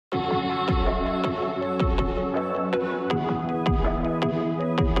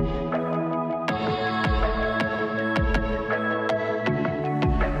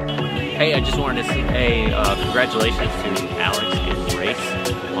Hey, I just wanted to say congratulations to Alex and Rayce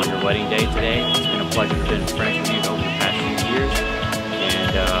on your wedding day today. It's been a pleasure to be friends with you over the past few years,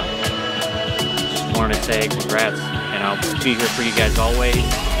 and just wanted to say congrats. And I'll be here for you guys always,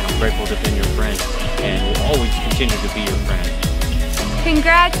 and I'm grateful to have been your friend, and will always continue to be your friend.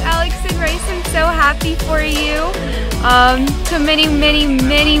 Congrats, Alex and Rayce. I'm so happy for you. To many, many,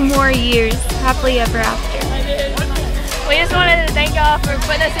 many more years. Happily ever after. We just wanted to thank y'all for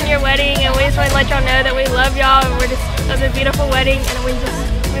putting us in your wedding, and we just want to let y'all know that we love y'all, and it was a beautiful wedding, and we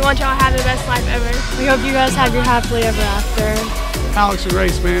want y'all to have the best life ever. We hope you guys have your happily ever after. Alex and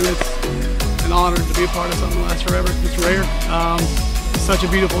Rayce, man, it's an honor to be a part of something that lasts forever. It's rare. Such a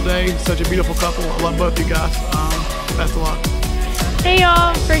beautiful day, such a beautiful couple. I love both you guys. Best of luck. Hey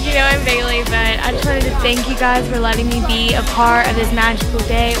y'all, first you know I'm Bailey, but I just wanted to thank you guys for letting me be a part of this magical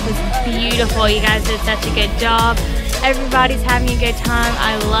day. It was beautiful. You guys did such a good job. Everybody's having a good time.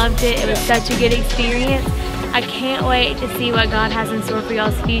 I loved it. It was such a good experience. I can't wait to see what God has in store for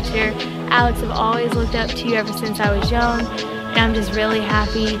y'all's future. Alex, I've always looked up to you ever since I was young, and I'm just really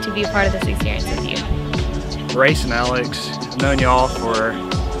happy to be a part of this experience with you. Rayce and Alex, I've known y'all for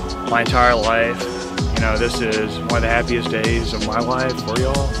my entire life. You know, this is one of the happiest days of my life for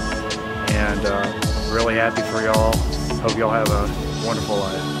y'all, and really happy for y'all. Hope y'all have a wonderful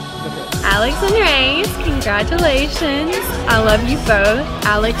life. Alex and Rayce, congratulations. I love you both.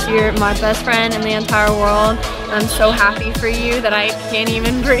 Alex, you're my best friend in the entire world. I'm so happy for you that I can't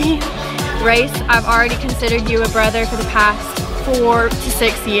even breathe. Rayce, I've already considered you a brother for the past 4 to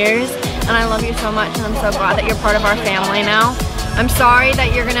 6 years, and I love you so much, and I'm so glad that you're part of our family now. I'm sorry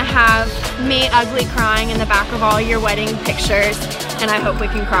that you're gonna have me ugly crying in the back of all your wedding pictures, and I hope we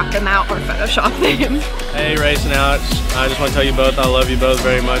can crop them out or Photoshop them. Hey Rayce and Alex, I just want to tell you both I love you both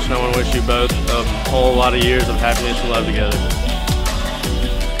very much, and I want to wish you both a whole lot of years of happiness and love together.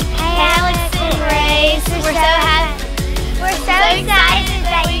 Hey Alex and Rayce, we're so happy. We're so excited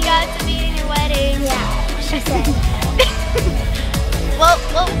that we got to be in your wedding. Yeah, she said. well,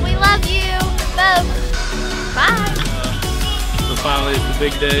 we love you both. Bye. So finally, it's the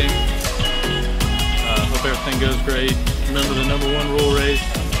big day. Hope everything goes great. Remember the #1 rule, Rayce.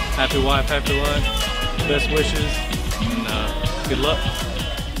 Happy wife, happy life. Best wishes, and good luck.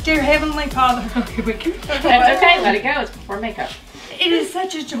 Dear Heavenly Father, okay, That's okay, let it go. It's before makeup. it is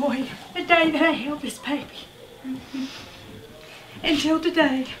such a joy, the day that I held this baby. Until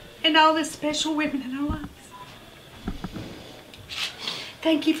today, and all the special women in our lives.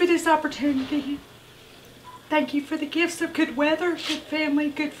 Thank you for this opportunity. Thank you for the gifts of good weather, good family,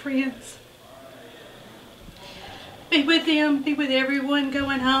 good friends. Be with them, be with everyone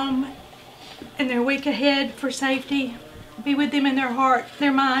going home and their week ahead for safety. Be with them in their heart,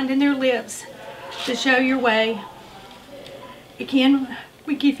 their mind, and their lips to show your way. Again,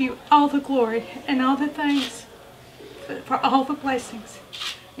 we give you all the glory and all the thanks for all the blessings.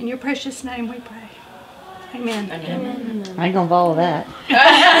 In your precious name we pray. Amen. Amen. I ain't gonna follow that.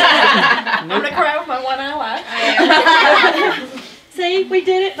 I'm gonna cry with my one eyelash. See, we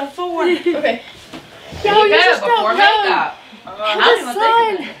did it before. Okay. Yo, you just before don't know.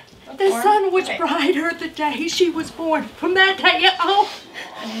 makeup. The sun was brighter the day she was born. From that day on.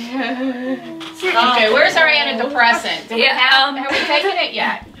 Okay, where's our antidepressant? Do we have we taken it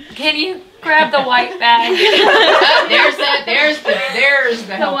yet? Can you grab the white bag? There's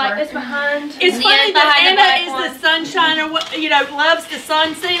the helper. white is behind. It's funny that behind the Anna black is the sunshine, or what, you know, loves the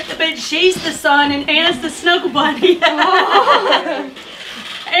sunset, but she's the sun and Anna's the snuggle bunny.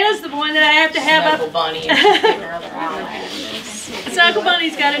 Anna's the one that I have to have Snuggle bunny and she's giving her other eyelash. Snuggle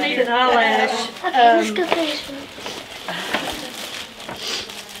bunny's got to need an eyelash.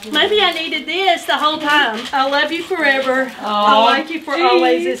 Maybe I needed this the whole time. I love you forever. I like you for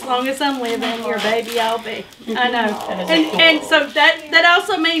always, as long as I'm living. Your baby I'll be. I know. And so that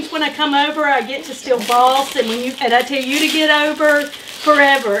also means when I come over, I get to still boss, and and I tell you to get over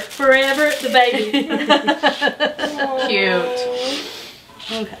forever, the baby. Cute.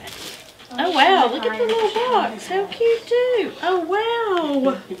 Okay. Oh wow! Look at the little box. How cute too. Oh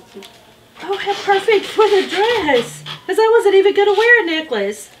wow. Oh, how perfect for the dress. Because I wasn't even going to wear a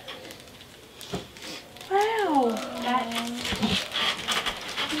necklace. Wow.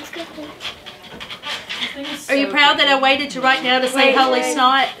 Are you proud that I waited to right now to say holy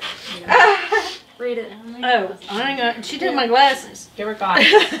snot? Read it. Oh, hang on. She took my glasses. Give her God.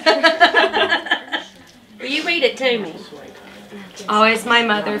 Will you read it to me? Always my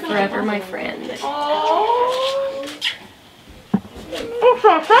mother, forever my friend. Oh.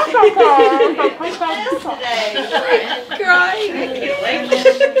 Crying.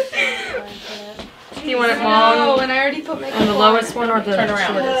 Do you want it long? And I already put On the lowest one or the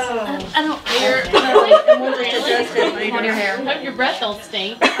shortest? I don't care. On your hair. Hope your breath don't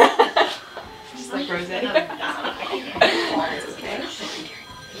stink. Just like Rose. Okay.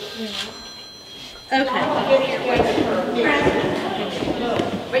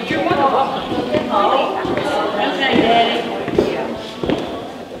 But you're one. Okay, Daddy.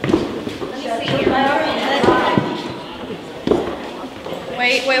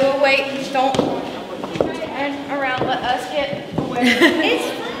 Wait. Don't turn around. Let us get away. It's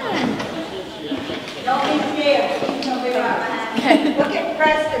fun. Don't be scared. Okay. Look at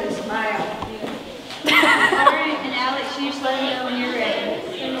Preston, smile. All right, and Alex, you just let me know when you're ready.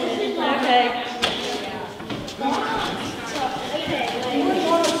 Okay.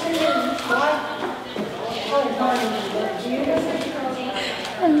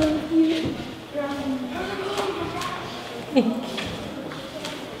 I love you.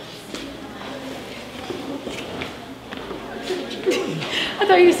 I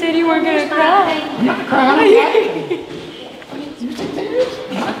thought you said you weren't gonna cry. I'm not crying.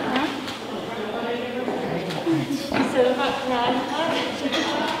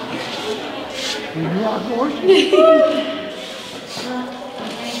 You are gorgeous.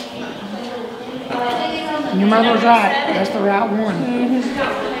 Your mother's right. That's the right one.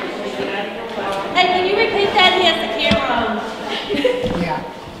 Hey, can you repeat that? He has the camera on. Yeah.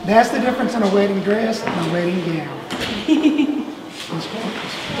 That's the difference in a wedding dress and a wedding gown.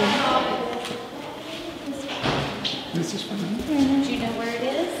 This is for me. Do you know where it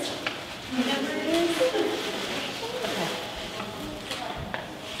is? You know where it is?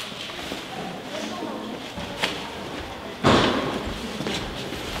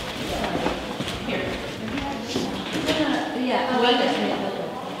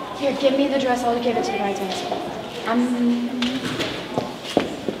 Here, give me the dress. I'll give it to the bridesmaids.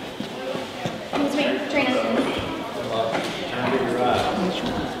 It's me, Trina.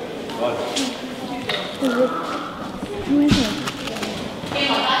 Who is it?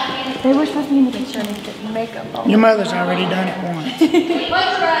 They were supposed to be in the picture and they did makeup on. Your mother's already done it once.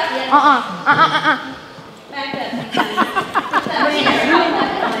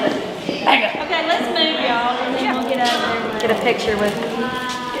 Okay, let's move, y'all, and then we'll get out of there. Get a picture with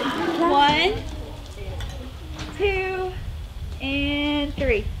 1, 2, and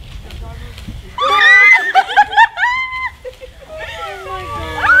 3.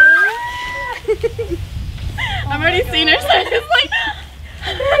 I've already seen her, so it's like,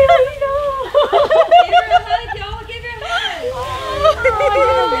 Give her a hug, y'all. Give her a hug.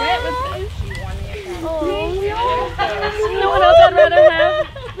 no one else I'd rather have.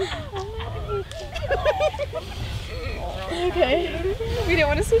 Okay. We didn't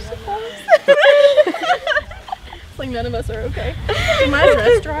want to switch the phones. It's like none of us are okay. Is my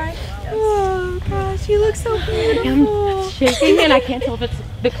dress dry? Yes. Oh gosh, you look so beautiful. I'm shaking and I can't tell if it's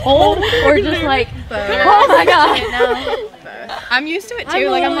the cold or just like, oh my god. I'm used to it too.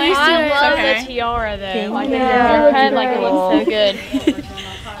 Like I'm like, I love okay. the tiara though. Like you. in your head, like it looks so good.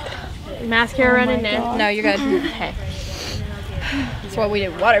 Mascara running in. No, you're good. Okay. That's what we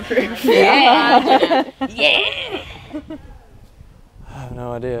do. Waterproof. Yeah. Yeah. I have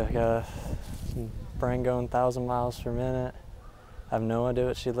no idea. I got some brain going 1,000 miles per minute. I have no idea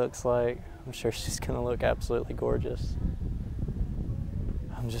what she looks like. I'm sure she's gonna look absolutely gorgeous.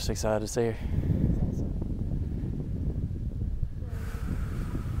 I'm just excited to see her.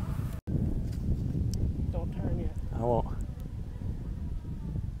 Don't turn yet. I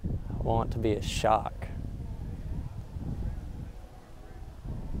want it to be a shock.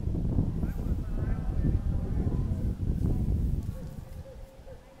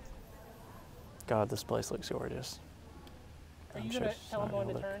 God, this place looks gorgeous. Are you gonna tell him when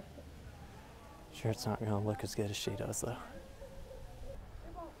to turn? Sure, it's not gonna look as good as she does, though.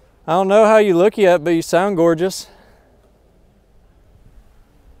 I don't know how you look yet, but you sound gorgeous.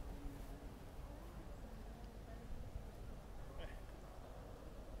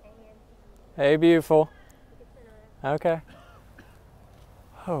 Hey, beautiful. Okay.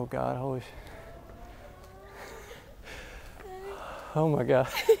 Oh God, holy. Oh my God.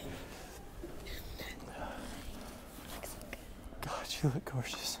 God, you look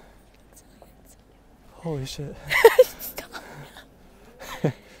gorgeous. Holy shit.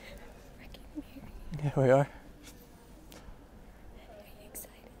 Yeah, we are.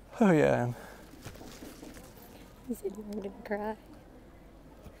 Oh yeah, I am. You said you weren't gonna cry.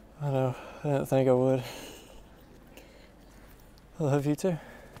 I know. I didn't think I would. I love you too.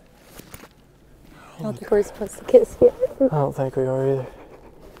 I don't think we're supposed to kiss yet. I don't think we are either.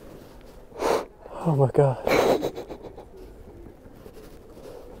 Oh my God.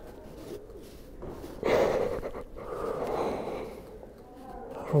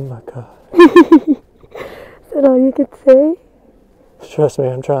 Oh my God. Is that all you could say? Trust me,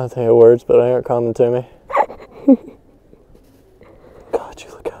 I'm trying to think of words, but they aren't coming to me. God, you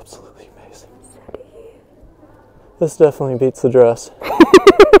look absolutely amazing. So do you. This definitely beats the dress.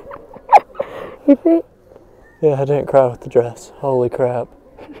 You think? Yeah, I didn't cry with the dress. Holy crap.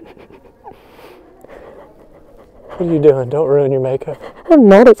 What are you doing? Don't ruin your makeup. I'm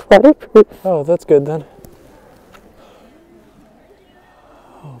not. It's waterproof. Oh, that's good then.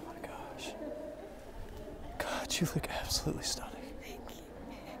 Oh my gosh. God, you look absolutely stunning.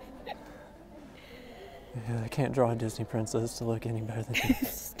 Yeah, I can't draw a Disney princess to look any better than you.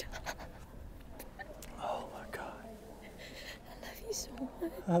 Stop. Oh my God. I love you so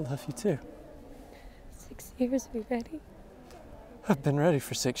much. I love you too. 6 years, are we ready? I've been ready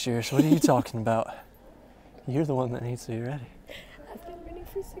for 6 years. What are you talking about? You're the one that needs to be ready. I've been ready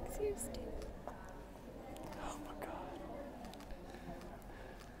for 6 years too. Oh my God.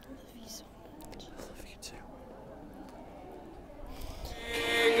 I love you so much. I love you too.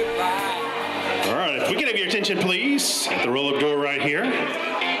 All right, if we could have your attention, please, at the roll-up door right here,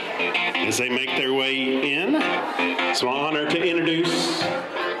 as they make their way in. It's my honor to introduce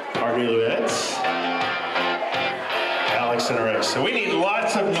our newlyweds, Alex and Rayce. So we need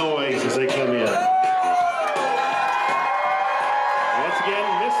lots of noise as they come in. Once again,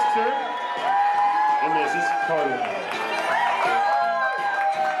 Mr. and Mrs. Carlisle.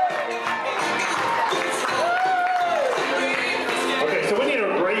 Okay, so we need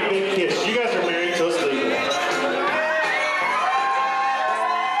a great big kiss. You guys are married, so let's leave it.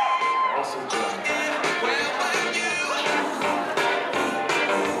 Awesome job.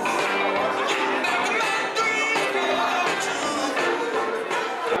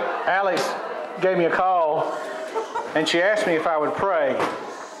 Alex gave me a call and she asked me if I would pray.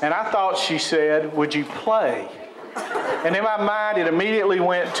 And I thought she said, would you play? And in my mind, it immediately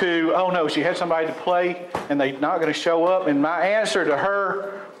went to, oh no, she had somebody to play and they're not going to show up. And my answer to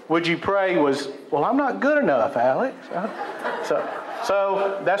her, would you pray, was, well, I'm not good enough, Alex.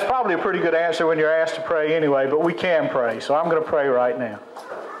 So that's probably a pretty good answer when you're asked to pray anyway, but we can pray. So I'm going to pray right now.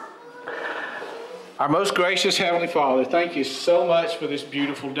 Our most gracious Heavenly Father, thank you so much for this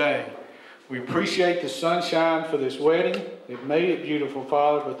beautiful day. We appreciate the sunshine for this wedding. It made it beautiful,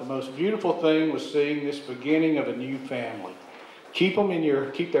 Father, but the most beautiful thing was seeing this beginning of a new family. Keep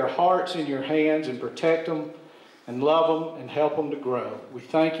their hearts in your hands and protect them and love them and help them to grow. We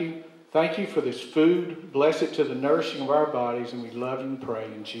thank you. Thank you for this food. Bless it to the nourishing of our bodies, and we love you and pray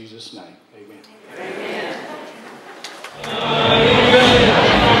in Jesus' name. Amen.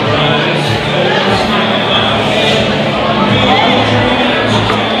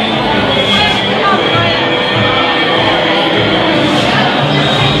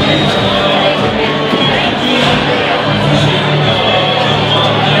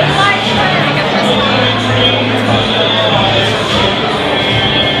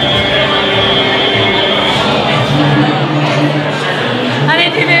 I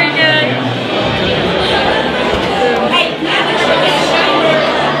didn't do very good.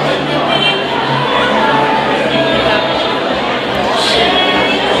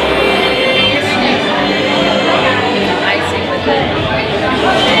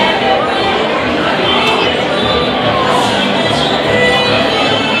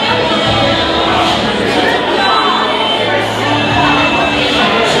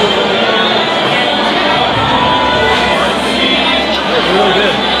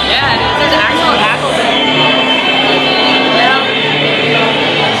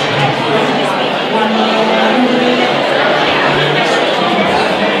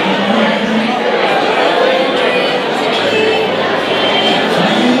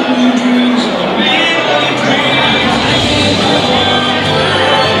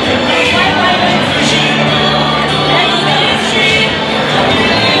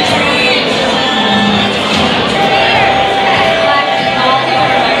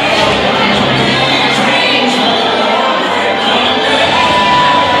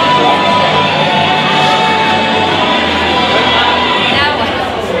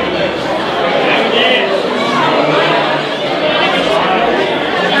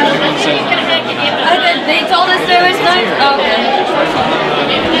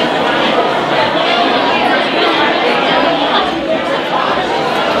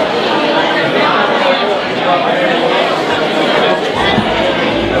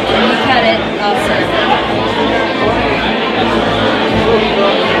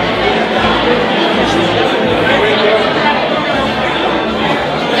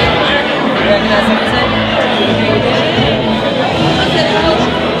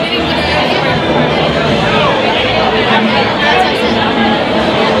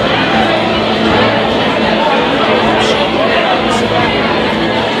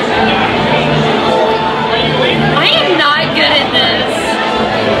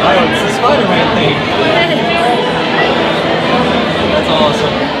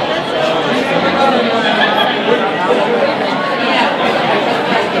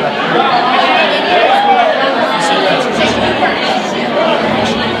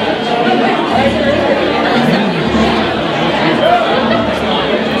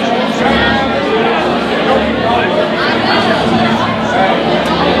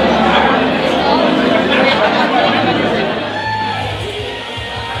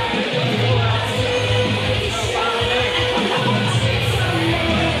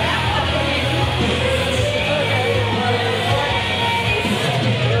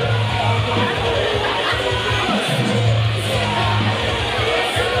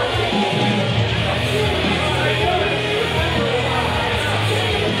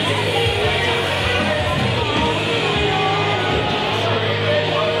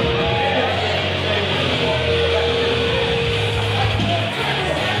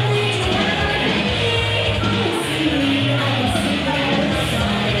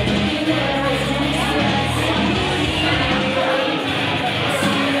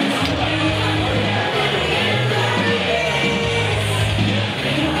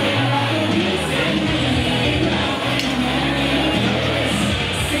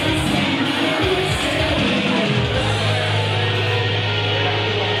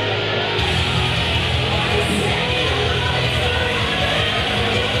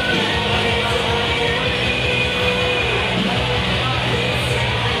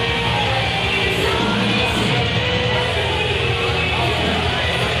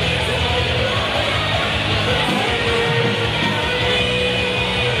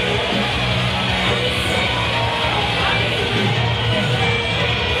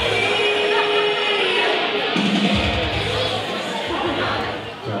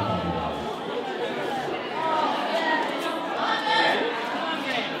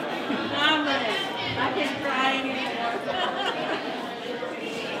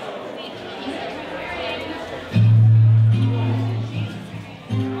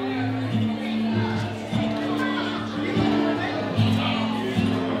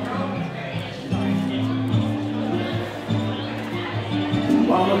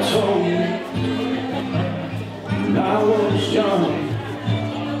 Mama told me when I was young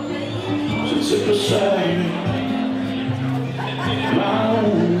to sit beside me, my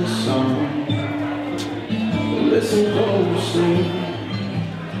only son. Listen closely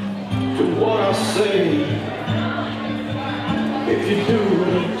to what I say. If you do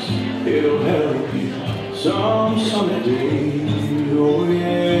it, it'll help you some sunny day. Oh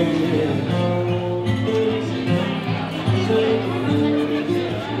yeah.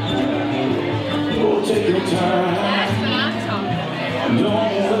 Oh, take your time.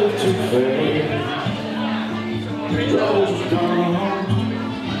 Don't live too fast. Troubles come,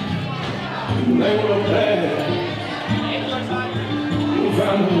 they were bad. You'll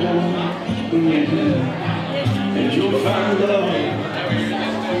find the one, and you'll find love.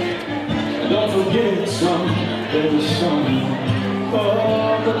 Don't forget there's some for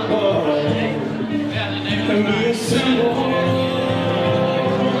the boy, and be a symbol.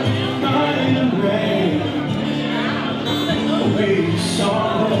 Be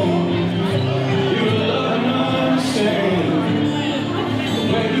someone you love and understand.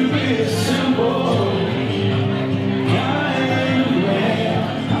 Maybe be a simple kind of man.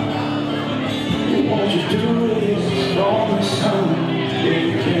 Won't you do this for me, son, if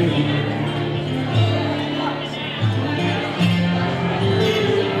you can?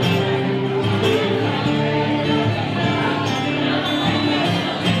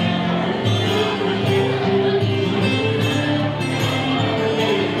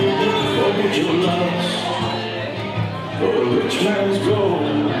 Your lust for a rich man's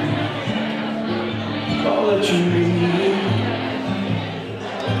gold. All that you need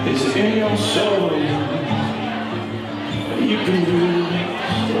is in your soul. You can do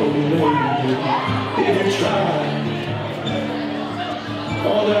so maybe if you try.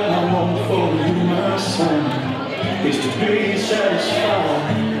 All that I want for you, my son, is to be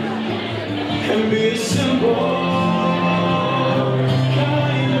satisfied and be a simple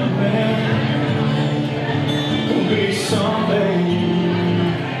kind of man. Be something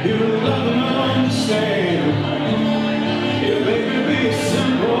you love and understand. Yeah, baby, be a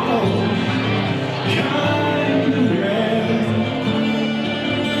simple kind of man.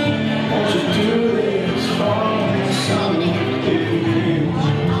 Won't you do this for me, son, if you can?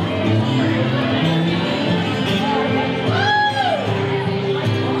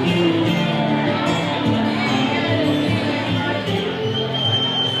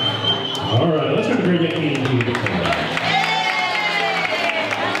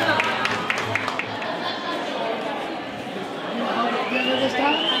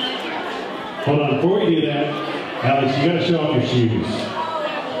 choose.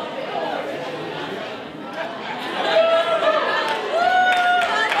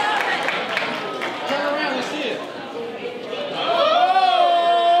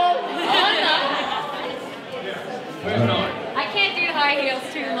 I can't do high heels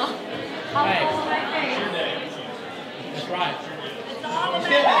too long. I'll fall on my face. That's right. It's all about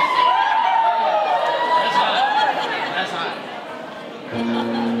That's hot.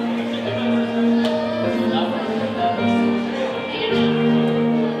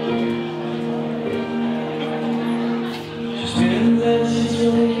 She's been this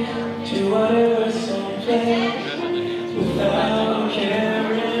way to whatever someplace without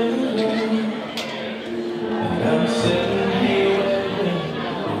caring. And I'm sitting here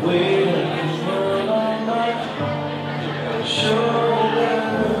waiting for all my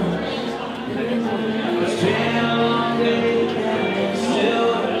shoulders. It's been a long day and there's still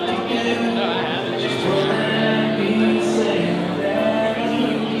work to do. Just pulling me saying that I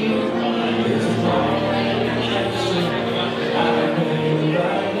need you. It's a long capsule. I've been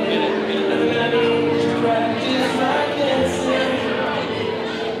invited and I need to practice my dancing.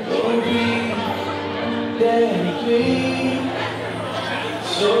 Oh, please, Daddy, please.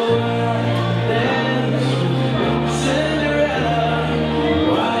 So I dance with Cinderella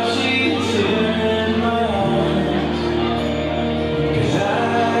while she's here in my arms. 'Cause I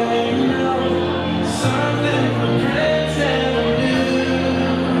know something my friends never knew.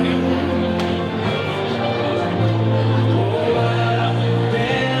 Oh, I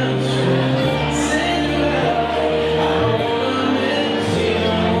dance with Cinderella. I wanna miss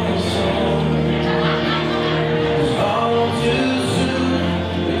your song. 'Cause all too soon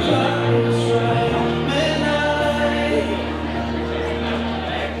the clock will strike midnight,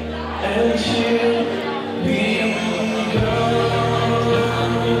 and she'll be gone.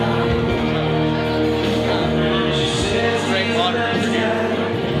 She says he's nice guy,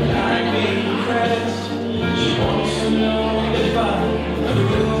 I'd be impressed. She wants to know if I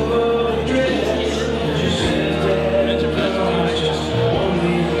approve of the dress. She says that I just won't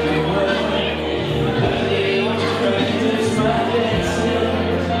leave me well. I need to practice my dancing.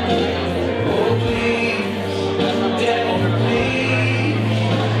 Oh, please, Daddy, please.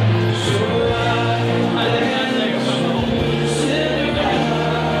 So I dance with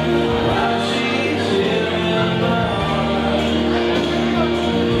Cinderella while she's here in my arms.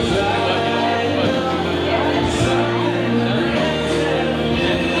 'Cause I know something the friends never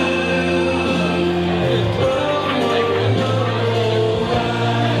knew. Oh,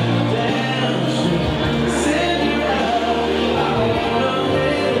 I dance with Cinderella. I wanna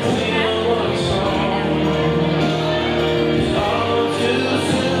miss your song. 'Cause all too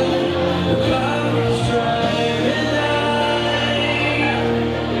soon the clock will strike midnight,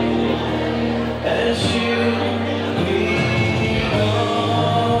 and she'll be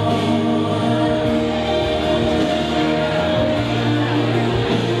gone.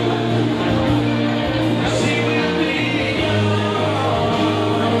 She will be gone.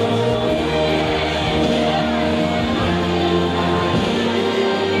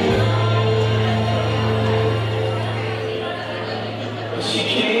 She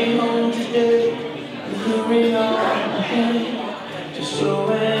came home today with a ring on her hand, just so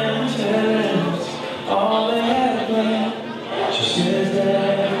intense, all they had planned. She says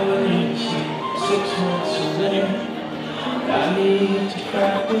that it's 6 months away. I need to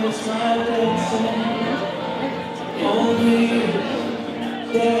practice my dancing. Oh, please,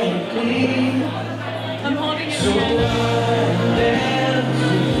 Daddy, please. I'm holding it. So I dance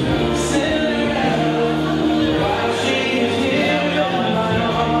with Cinderella while she's here in my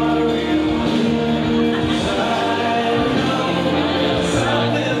arms. 'Cause I know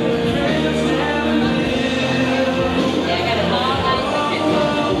something the friends never knew.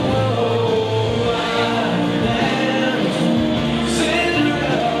 Oh, I dance with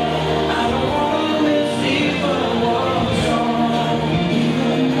Cinderella. I don't wanna miss even one song.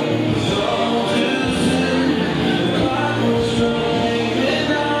 'Cause all too soon the clock will strike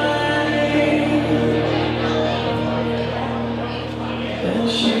midnight, and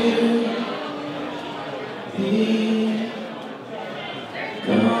she'll be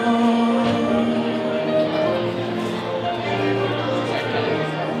gone.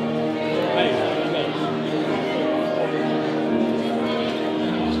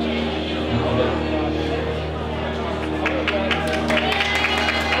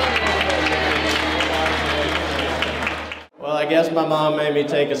 Well, I guess my mom made me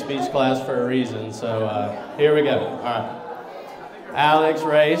take a speech class for a reason, so here we go. All right. Alex,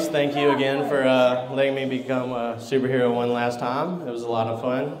 Rayce, thank you again for letting me become a superhero one last time. It was a lot of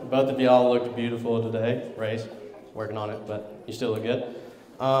fun. Both of y'all looked beautiful today. Rayce, working on it, but you still look good.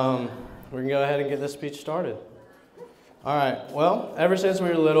 We can go ahead and get this speech started. All right, well, ever since we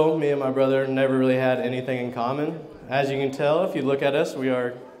were little, me and my brother never really had anything in common. As you can tell, if you look at us, we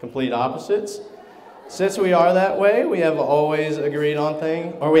are complete opposites. Since we are that way, we have always agreed on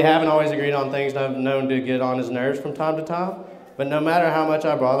things, or we haven't always agreed on things, and I've known to get on his nerves from time to time. But no matter how much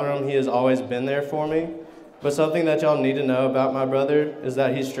I bother him, he has always been there for me. But something that y'all need to know about my brother is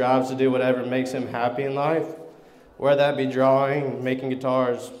that he strives to do whatever makes him happy in life. Whether that be drawing, making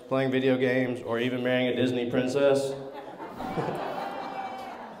guitars, playing video games, or even marrying a Disney princess.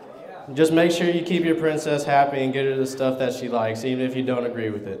 Just make sure you keep your princess happy and get her the stuff that she likes, even if you don't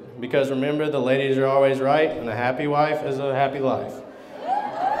agree with it. Because remember, the ladies are always right, and a happy wife is a happy life.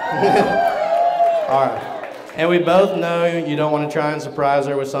 All right. And we both know you don't want to try and surprise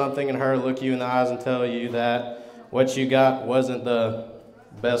her with something and her look you in the eyes and tell you that what you got wasn't the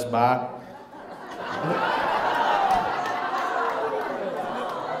best buy.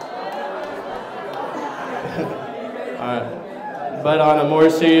 All right. But on a more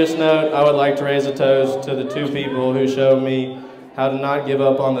serious note, I would like to raise a toast to the two people who showed me how to not give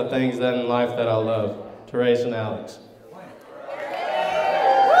up on the things that in life that I love, to Rayce and Alex.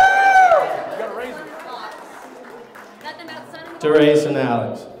 To Rayce and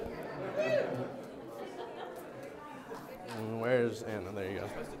Alex. And where's Anna? There you go.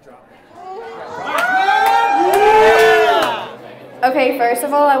 Okay, first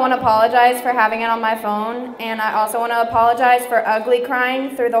of all, I want to apologize for having it on my phone, and I also want to apologize for ugly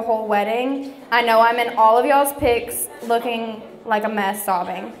crying through the whole wedding. I know I'm in all of y'all's pics looking like a mess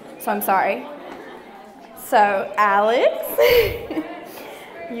sobbing, so I'm sorry. So, Alex,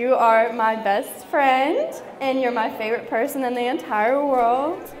 you are my best friend, and you're my favorite person in the entire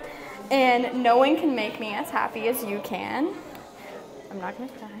world, and no one can make me as happy as you can. I'm not going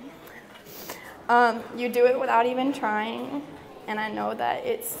to cry. You do it without even trying. And I know that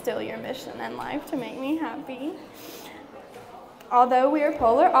it's still your mission in life to make me happy. Although we are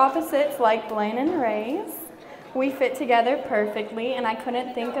polar opposites like Blaine and Rayce, we fit together perfectly, and I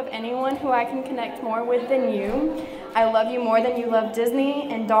couldn't think of anyone who I can connect more with than you. I love you more than you love Disney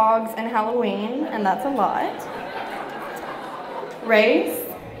and dogs and Halloween, and that's a lot.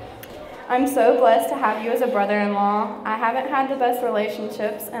 Rayce, I'm so blessed to have you as a brother-in-law. I haven't had the best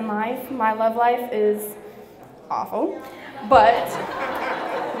relationships in life. My love life is awful. But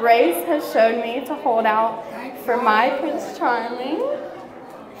Rayce has showed me to hold out for my Prince Charming.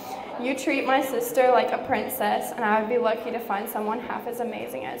 You treat my sister like a princess, and I would be lucky to find someone half as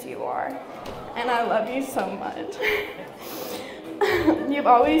amazing as you are. And I love you so much. You've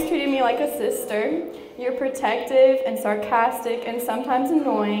always treated me like a sister. You're protective and sarcastic and sometimes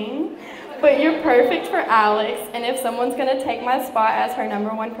annoying, but you're perfect for Alex, and if someone's gonna take my spot as her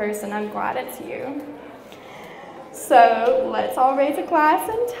 #1 person, I'm glad it's you. So let's all raise a glass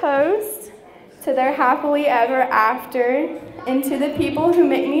and toast to their happily ever after and to the people who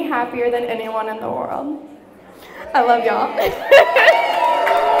make me happier than anyone in the world. I love y'all.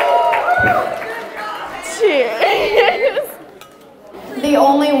 Cheers. The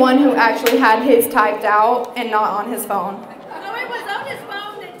only one who actually had his typed out and not on his phone. No, it was on his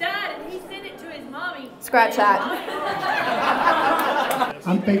phone that died, and he sent it to his mommy. Scratch that.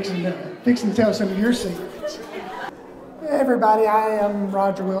 I'm fixing to tell some of your secrets. Hey everybody, I am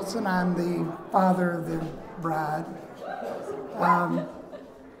Roger Wilson. I'm the father of the bride. I,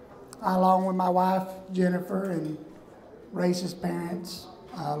 along with my wife, Jennifer, and Rayce's parents,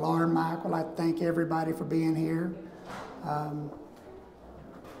 Laura and Mike, would like to thank everybody for being here.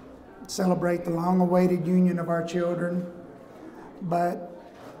 Celebrate the long-awaited union of our children. But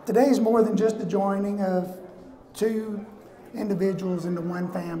today is more than just the joining of two individuals into one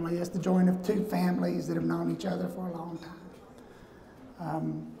family. It's the joining of two families that have known each other for a long time.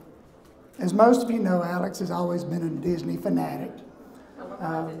 As most of you know, Alex has always been a Disney fanatic.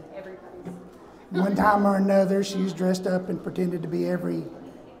 One time or another, she's dressed up and pretended to be every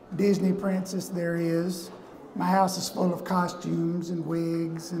Disney princess there is. My house is full of costumes and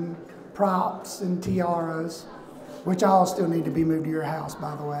wigs and props and tiaras, which all still need to be moved to your house,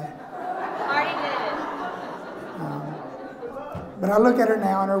 by the way. Already did. But I look at her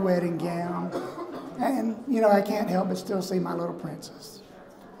now in her wedding gown, and, you know, I can't help but still see my little princess.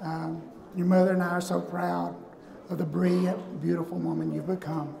 Your mother and I are so proud of the brilliant, beautiful woman you've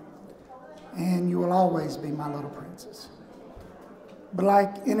become, and you will always be my little princess. But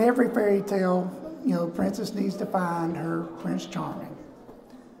like in every fairy tale, you know, princess needs to find her Prince Charming.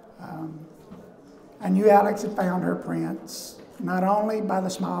 I knew Alex had found her prince, not only by the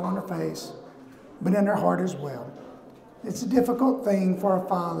smile on her face, but in her heart as well. It's a difficult thing for a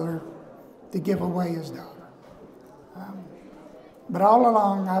father to give away his daughter. But all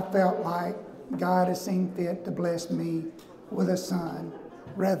along I felt like God has seen fit to bless me with a son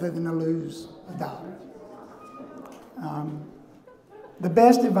rather than to lose a daughter. The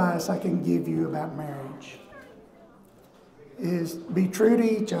best advice I can give you about marriage is be true to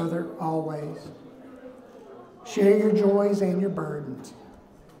each other always. Share your joys and your burdens.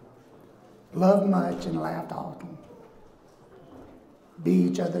 Love much and laugh often. Be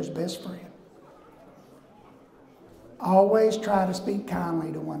each other's best friend. Always try to speak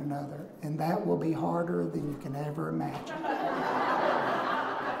kindly to one another, and that will be harder than you can ever imagine.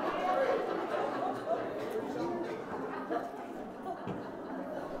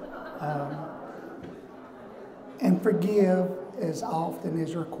 And forgive as often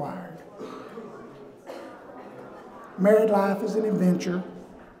as required. Married life is an adventure,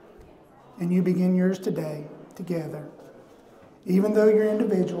 and you begin yours today together. Even though you're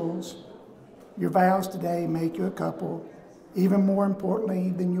individuals, your vows today make you a couple, even more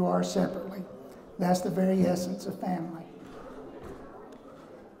importantly than you are separately. That's the very essence of family.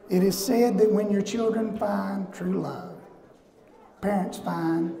 It is said that when your children find true love, parents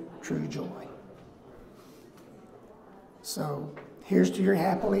find true joy. So here's to your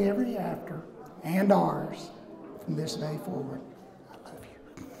happily ever after and ours from this day forward. I love you.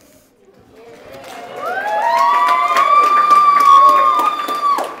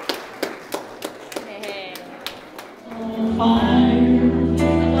 Fire,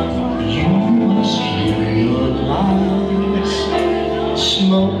 you must realize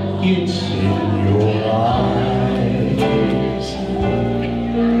smoke is in your eyes.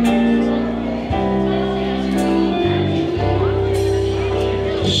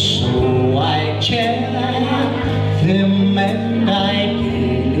 So I checked them and I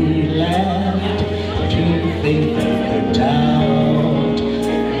gaily laughed to think they could doubt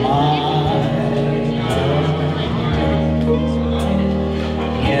my love.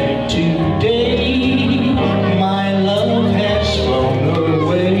 Yet today my love has flown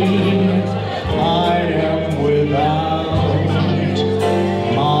away. I am without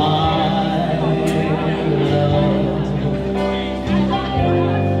my love.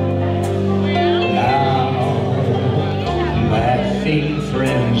 Now, laughing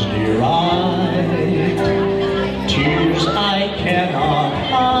friends deride tears I cannot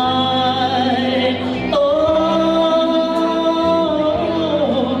hide.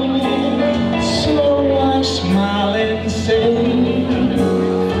 So I smile and say,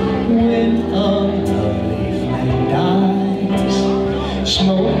 when a lovely flame dies,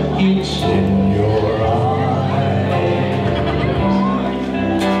 smoke is in your eyes.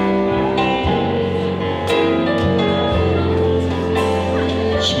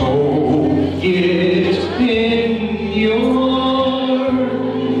 Smoke is in your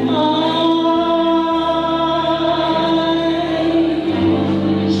eyes.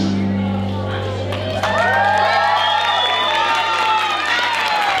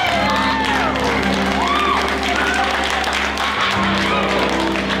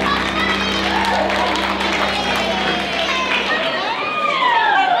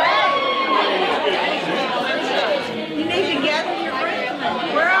 You need to gather your room.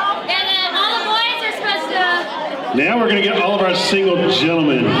 We're all. And then all the boys are supposed to. Now we're going to get all of our single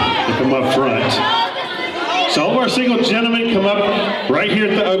gentlemen to come up front. So all of our single gentlemen come up right here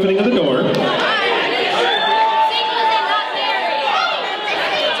at the opening of the door.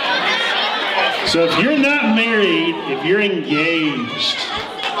 So if you're not married, if you're engaged,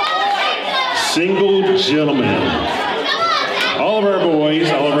 single gentlemen, all of our boys,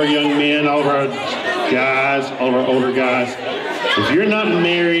 all of our young men, all of our guys, all of our older guys, if you're not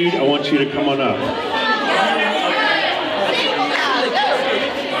married, I want you to come on up.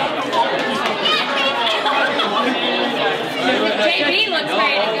 JB looks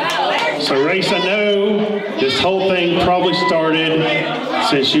ready to go. So Rayce, I know this whole thing probably started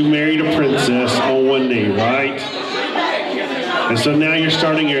since you married a princess on one knee, right? And so now you're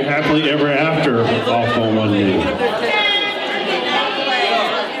starting your happily ever after off on one knee.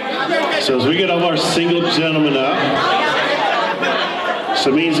 So as we get all of our single gentlemen up, so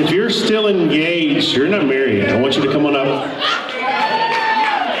it means if you're still engaged, you're not married, I want you to come on up.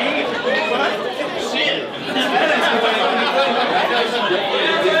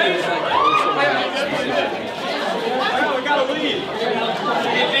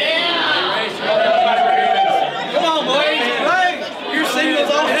 Come on, boys. Hey, you're singles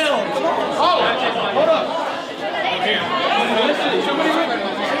all hell. Come on. Oh, hold up.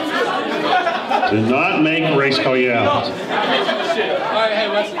 Do not make Rayce call you out.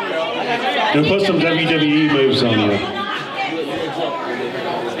 He'll put some WWE moves on you.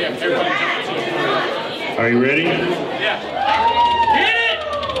 Are you ready? Yeah.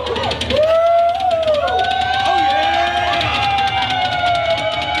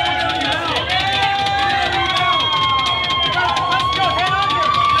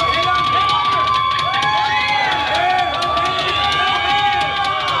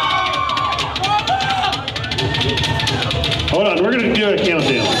 Hold on, we're gonna do a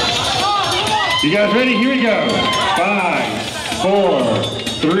countdown. You guys ready? Here we go. 5, 4,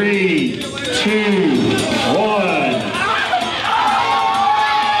 3, 2, 1.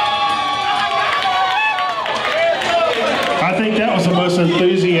 I think that was the most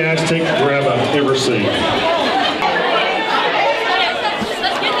enthusiastic grab I've ever seen.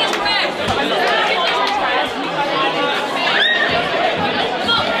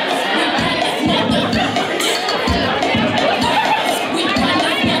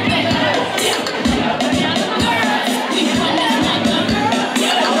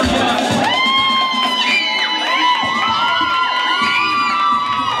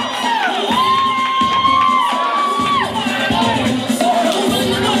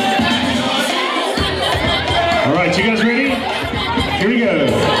 You guys ready? Here we go.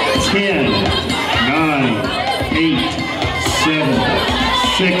 10, 9, 8, 7,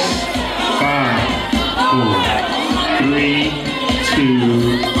 6, 5, 4, 3, 2,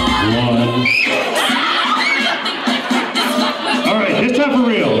 1. All right, this time for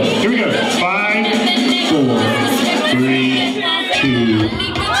real. Here we go. 5, 4, 3, 2,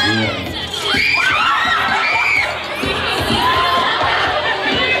 1.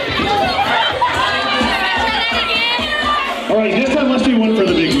 All right, this time let's do one for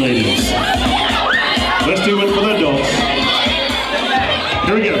the big ladies. Let's do one for the adults.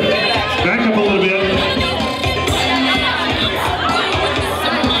 Here we go. Back up a little bit.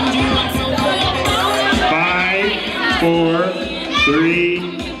 Five, 4, 3,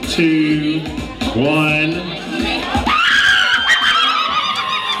 2, 1.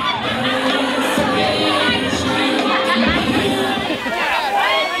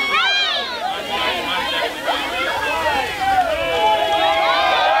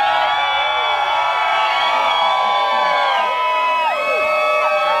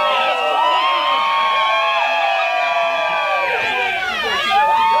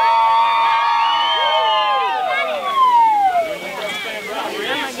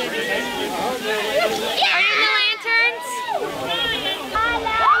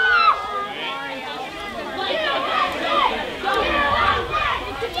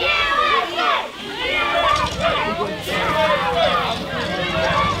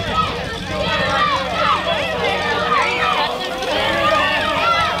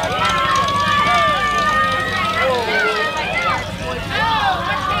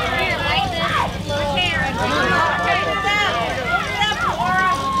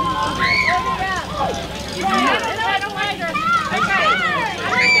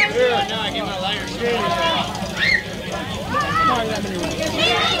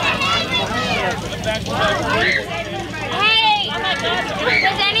 Hey,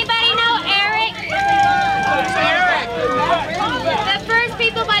 does anybody know Eric? The first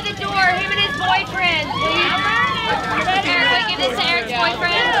people by the door, him and his boyfriend. Here, we give this to Eric's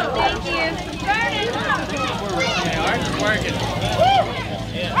boyfriend. Thank you. Okay, ours is working.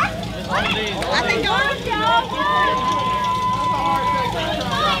 I think ours is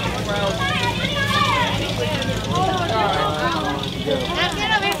That's it,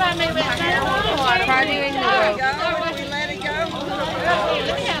 I'll be 5 minutes. Partying the rope. Let it go.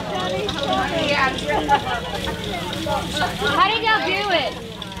 How did y'all do it?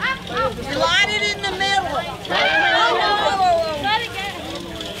 You light it in the middle.